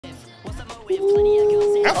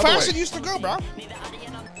How fast it used to go, bro?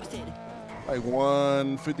 Like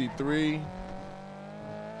 153.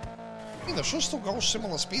 Yeah, the should still go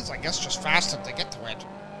similar speeds, I guess, just faster to get to it.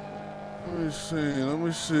 Let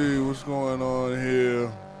me see what's going on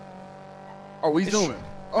here. Oh, we zooming.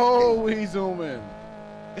 Oh, we zooming.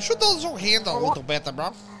 It should also handle a little better,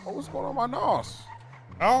 bro. Oh, what's going on with my NOS?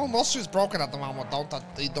 Oh, most is broken at the moment.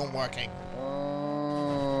 They don't working.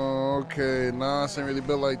 Oh, okay. NOS ain't really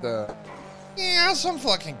built like that. Yeah, some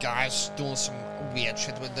fucking guys doing some weird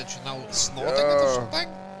shit with it, you know, snorting it or something.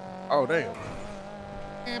 Oh, damn.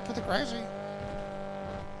 Yeah, pretty crazy.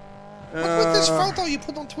 What's with this photo you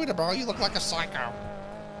put on Twitter, bro? You look like a psycho.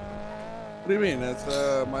 What do you mean? That's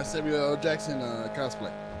my Samuel L. Jackson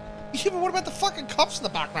cosplay. Yeah, but what about the fucking cops in the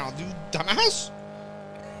background, dude? Dumbass?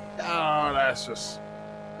 Oh, that's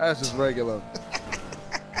just regular.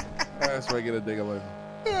 That's regular digger.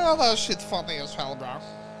 Yeah, that shit funny as hell, bro.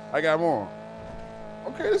 I got more.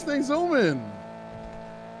 Okay, this thing's zooming.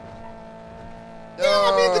 Yeah,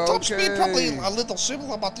 I mean, the top speed probably a little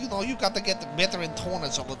similar, but, you know, you got to get better in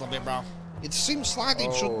corners a little bit, bro. It seems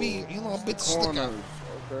sliding should be, you know, a bit slicker.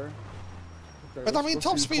 Okay. But, I mean,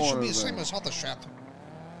 top speed should be the same as other shit.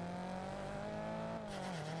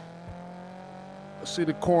 Let's see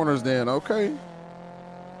the corners then, okay.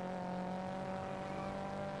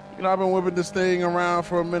 You know, I've been whipping this thing around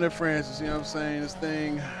for a minute, Francis, you know what I'm saying? This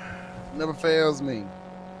thing never fails me.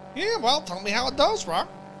 Yeah, well, tell me how it does, bro.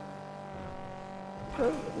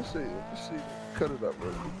 Okay, let's see. Cut it up,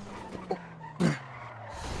 bro.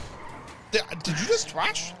 Did you just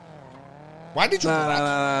trash? Why did you do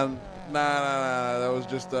that? Nah. That was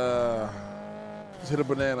just hit a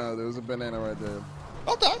banana. There was a banana right there.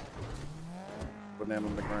 Okay. Banana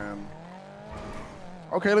on the ground.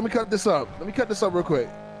 Okay, let me cut this up. Real quick.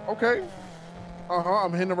 Okay.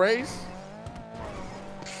 I'm hitting the raise.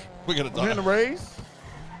 We're gonna die. I'm hitting the raise.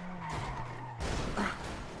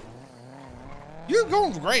 You're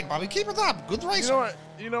going great, Bobby. Keep it up. Good race.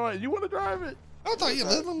 You know what? You want to drive it? I'll tell you.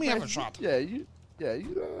 Let me have a shot. Yeah, you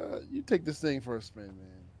take this thing for a spin, man.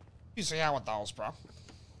 You see how it does, bro.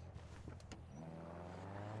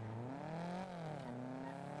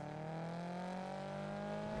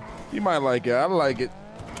 You might like it. I like it.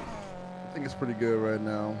 I think it's pretty good right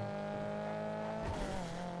now.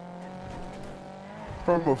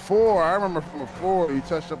 From before, I remember from before you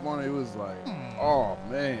touched up on it, it was like, oh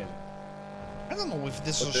man. I don't know if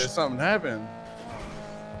this is. There's something happened.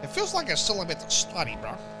 It feels like it's still a bit slutty,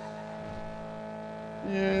 bro.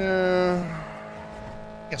 Yeah.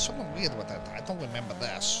 Yeah, something weird with it. I don't remember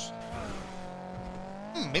this.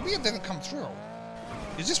 Maybe it didn't come through.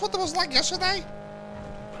 Is this what it was like yesterday?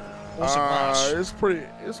 It's pretty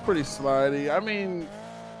slidey. I mean,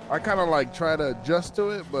 I kind of like try to adjust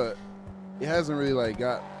to it, but it hasn't really like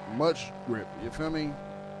got much grip. You feel me?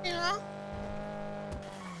 Yeah.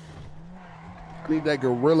 I need that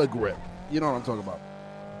gorilla grip. You know what I'm talking about.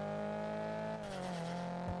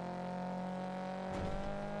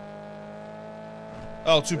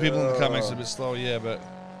 Oh, two people in the comments a bit slow, yeah, but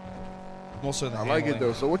most of the I like it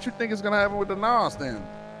though. So what you think is gonna happen with the NOS then?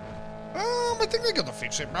 I think they're gonna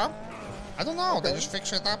fix it, bro. I don't know. Okay. They just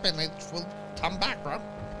fix it up and it will come back, bro.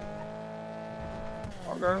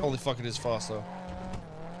 Okay. Holy fuck, it is fast though.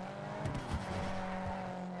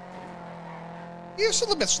 Yeah, it's a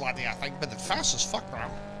little bit slutty, I think, but it's fast as fuck, bro.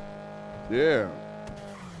 Yeah.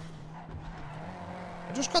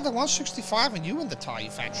 I just got the 165 and you in the tie,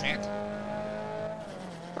 you fat shit.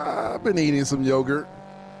 I've been eating some yogurt.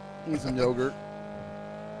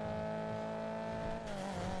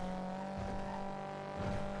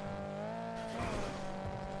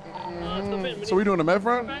 So we doing a meth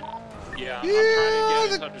run? Yeah.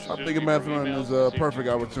 I'm thinking meth run is a perfect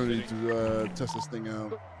opportunity to test this thing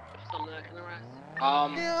out.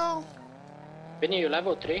 Yeah. When you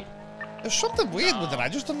level 3? There's something weird with it. I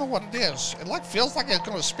just don't know what it is. It like feels like it's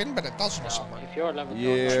gonna spin, but it doesn't or something. If you're level 2,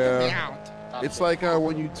 yeah. It's like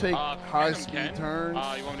when you take high-speed turns.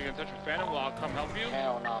 You want me to get in touch with Phantom? Well, I'll come help you.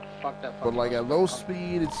 Hell no, fuck that. But like at low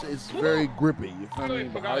speed, it's very grippy. You feel me?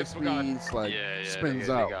 But high speed, it's like spins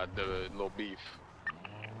out. They got the little beef.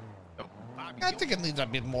 I think it needs a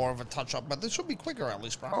bit more of a touch-up, but it should be quicker at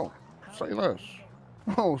least, bro. Oh, say less.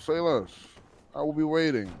 Oh, say less. I will be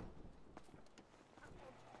waiting.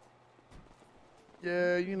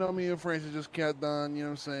 Yeah, you know me and Francis just got done, you know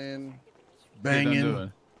what I'm saying?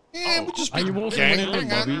 Banging. Yeah, we just be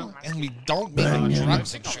ganging and we don't make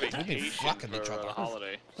drugs and shit. We be fucking each other.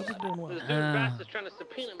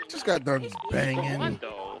 Just got done banging.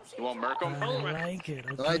 You want Merkham? I like it.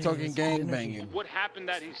 Okay, I talking gang banging. What happened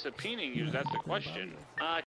that he's subpoenaing you? That's the question.